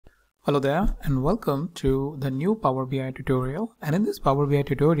Hello there and welcome to the new Power BI tutorial. And in this Power BI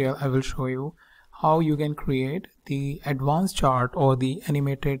tutorial, I will show you how you can create the advanced chart or the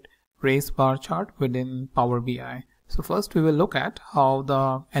animated race bar chart within Power BI. So first we will look at how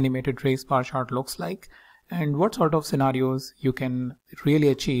the animated race bar chart looks like and what sort of scenarios you can really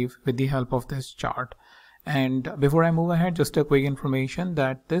achieve with the help of this chart. And before I move ahead, just a quick information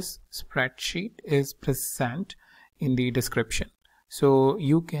that this spreadsheet is present in the description. So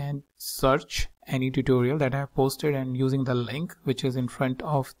you can search any tutorial that I have posted, and using the link which is in front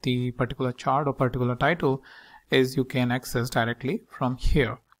of the particular chart or particular title is you can access directly from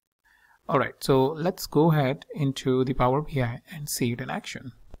here. Alright, so let's go ahead into the Power BI and see it in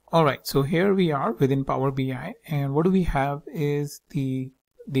action. Alright, so here we are within Power BI, and what do we have is the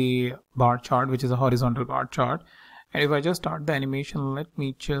bar chart, which is a horizontal bar chart. And if I just start the animation, let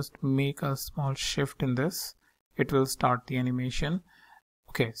me just make a small shift in this. It will start the animation.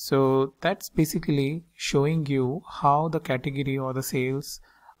 Okay, so that's basically showing you how the category or the sales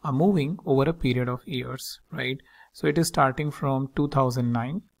are moving over a period of years, right? So it is starting from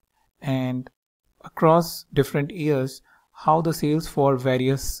 2009 and across different years, how the sales for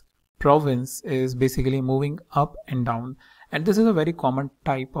various province is basically moving up and down. And this is a very common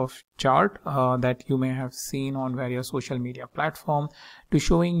type of chart that you may have seen on various social media platforms to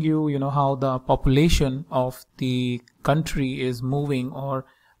showing you, how the population of the country is moving or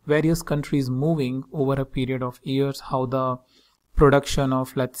various countries moving over a period of years, how the production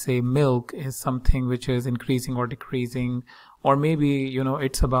of, let's say, milk is something which is increasing or decreasing, or maybe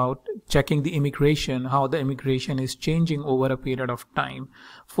it's about checking the immigration, how the immigration is changing over a period of time.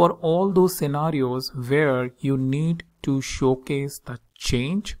 For all those scenarios where you need to showcase the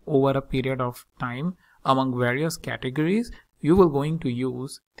change over a period of time among various categories, you will going to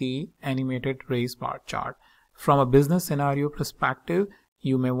use the animated race bar chart. From a business scenario perspective,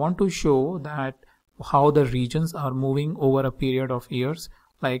 you may want to show that how the regions are moving over a period of years,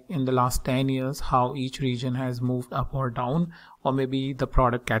 like in the last 10 years, how each region has moved up or down, or maybe the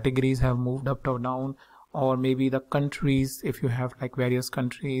product categories have moved up or down, or maybe the countries, if you have like various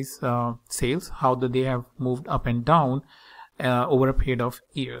countries sales, how they have moved up and down over a period of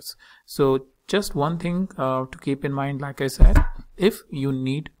years. So just one thing to keep in mind, like I said, if you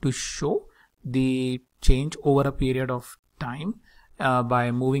need to show the change over a period of time by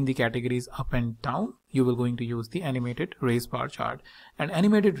moving the categories up and down, you will going to use the animated race bar chart. And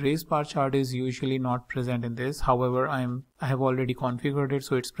animated race bar chart is usually not present in this. However, I have already configured it,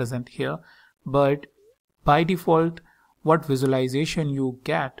 so it's present here. But by default, what visualization you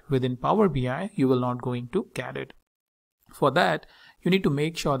get within Power BI, you will not going to get it. For that, you need to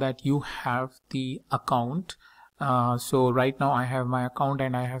make sure that you have the account. So right now I have my account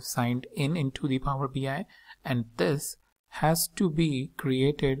and I have signed into the Power BI, and this has to be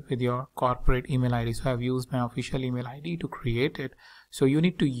created with your corporate email ID. So I've used my official email ID to create it. So you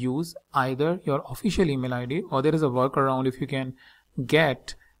need to use either your official email ID, or there is a workaround if you can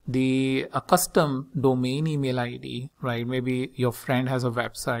get a custom domain email ID, right? Maybe your friend has a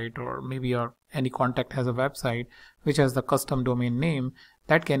website, or maybe any contact has a website which has the custom domain name,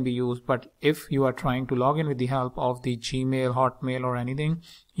 that can be used. But if you are trying to log in with the help of the Gmail, Hotmail or anything,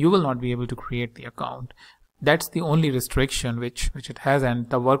 you will not be able to create the account. That's the only restriction which it has. And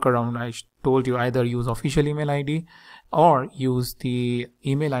the workaround, I told you, either use official email ID or use the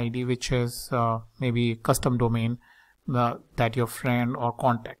email ID which is maybe custom domain that your friend or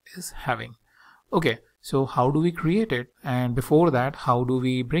contact is having. Okay, so how do we create it? And before that, how do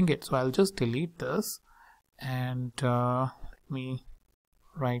we bring it? So I'll just delete this and let me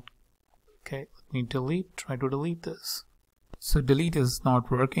try to delete this. So delete is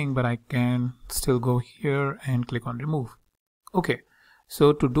not working, but I can still go here and click on remove. Okay,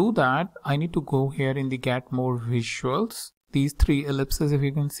 so to do that, I need to go here in the get more visuals. These three ellipses, if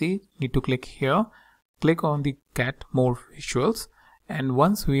you can see, need to click here, click on the get more visuals. And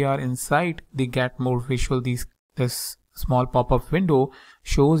once we are inside the get more visual, this small pop-up window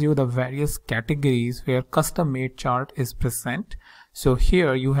shows you the various categories where custom made chart is present. So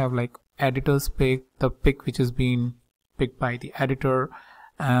here you have like editor's pick, the pick which is being picked by the editor,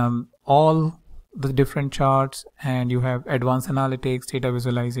 all the different charts, and you have advanced analytics, data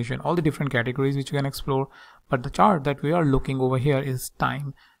visualization, all the different categories which you can explore. But the chart that we are looking over here is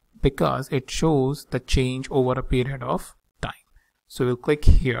time, because it shows the change over a period of time. So we'll click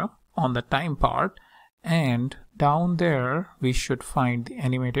here on the time part, and down there we should find the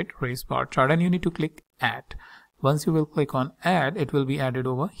animated race bar chart, and you need to click add. Once you will click on add, it will be added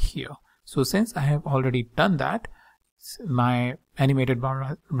over here. So since I have already done that, my animated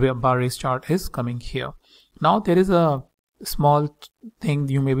bar race chart is coming here. Now there is a small thing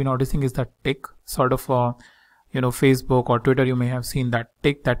you may be noticing is that tick, sort of Facebook or Twitter, you may have seen that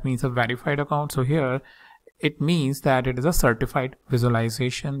tick. That means a verified account. So here it means that it is a certified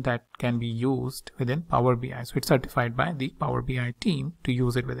visualization that can be used within Power BI. So it's certified by the Power BI team to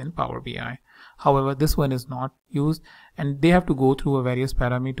use it within Power BI. However, this one is not used, and they have to go through various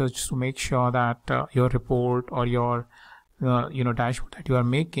parameters just to make sure that your report or your dashboard that you are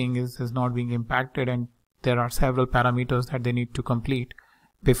making is not being impacted, and there are several parameters that they need to complete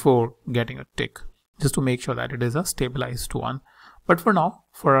before getting a tick, just to make sure that it is a stabilized one. But for now,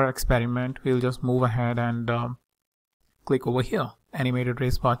 for our experiment, we'll just move ahead and click over here, animated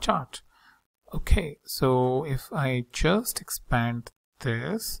race bar chart. Okay, so if I just expand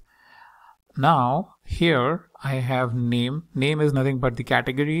this, now here I have name. Name is nothing but the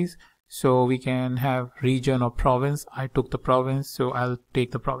categories. So we can have region or province. I took the province, so I'll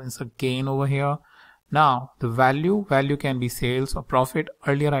take the province again over here. Now the value can be sales or profit.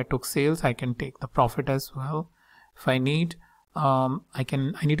 Earlier I took sales, I can take the profit as well. If I need, I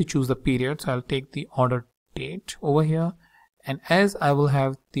need to choose the period, so I'll take the order date over here. And as I will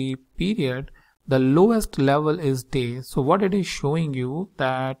have the period, the lowest level is days. So what it is showing you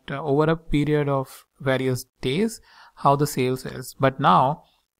that over a period of various days, how the sales is. But now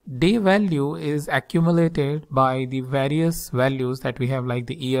day value is accumulated by the various values that we have, like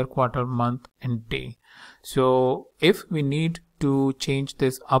the year, quarter, month, and day. So if we need to change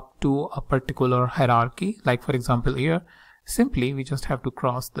this up to a particular hierarchy, like for example here, simply we just have to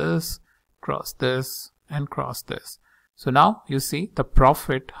cross this, and cross this. So now you see the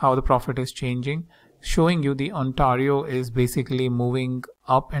profit, how the profit is changing, showing you the Ontario is basically moving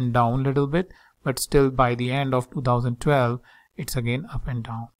up and down a little bit, but still by the end of 2012, it's again up and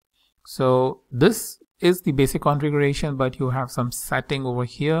down. So this is the basic configuration, but you have some setting over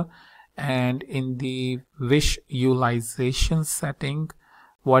here, and in the visualization setting,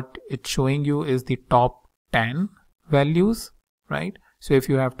 what it's showing you is the top 10 values, right? So if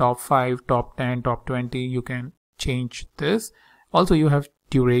you have top 5, top 10, top 20, you can change this. Also you have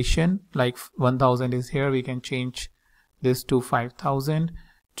duration, like 1000 is here, we can change this to 5000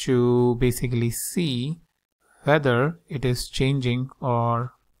 to basically see whether it is changing,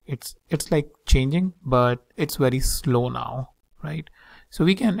 or it's like changing, but it's very slow now, right? So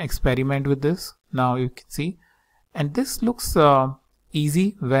we can experiment with this. Now you can see, and this looks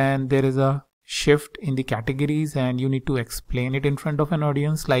easy when there is a shift in the categories and you need to explain it in front of an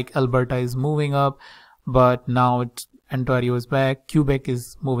audience, like Alberta is moving up, but now it's Ontario is back, Quebec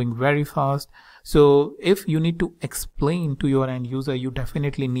is moving very fast. So if you need to explain to your end user, you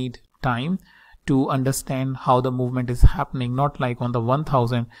definitely need time to understand how the movement is happening, not like on the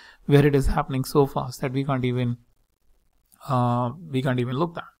 1000 where it is happening so fast that we can't even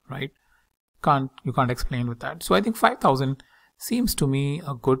look that, right? You can't explain with that. So I think 5000 seems to me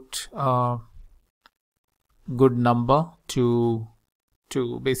a good number to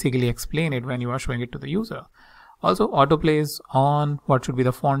basically explain it when you are showing it to the user. Also, autoplay is on. What should be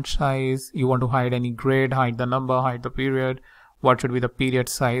the font size? You want to hide any grid, hide the number, hide the period. What should be the period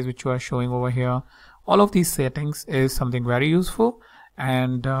size, which you are showing over here? All of these settings is something very useful,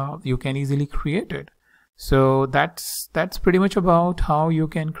 and you can easily create it. So that's pretty much about how you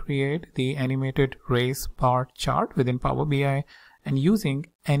can create the animated race bar chart within Power BI and using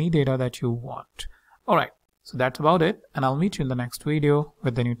any data that you want. All right, so that's about it, and I'll meet you in the next video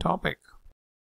with the new topic.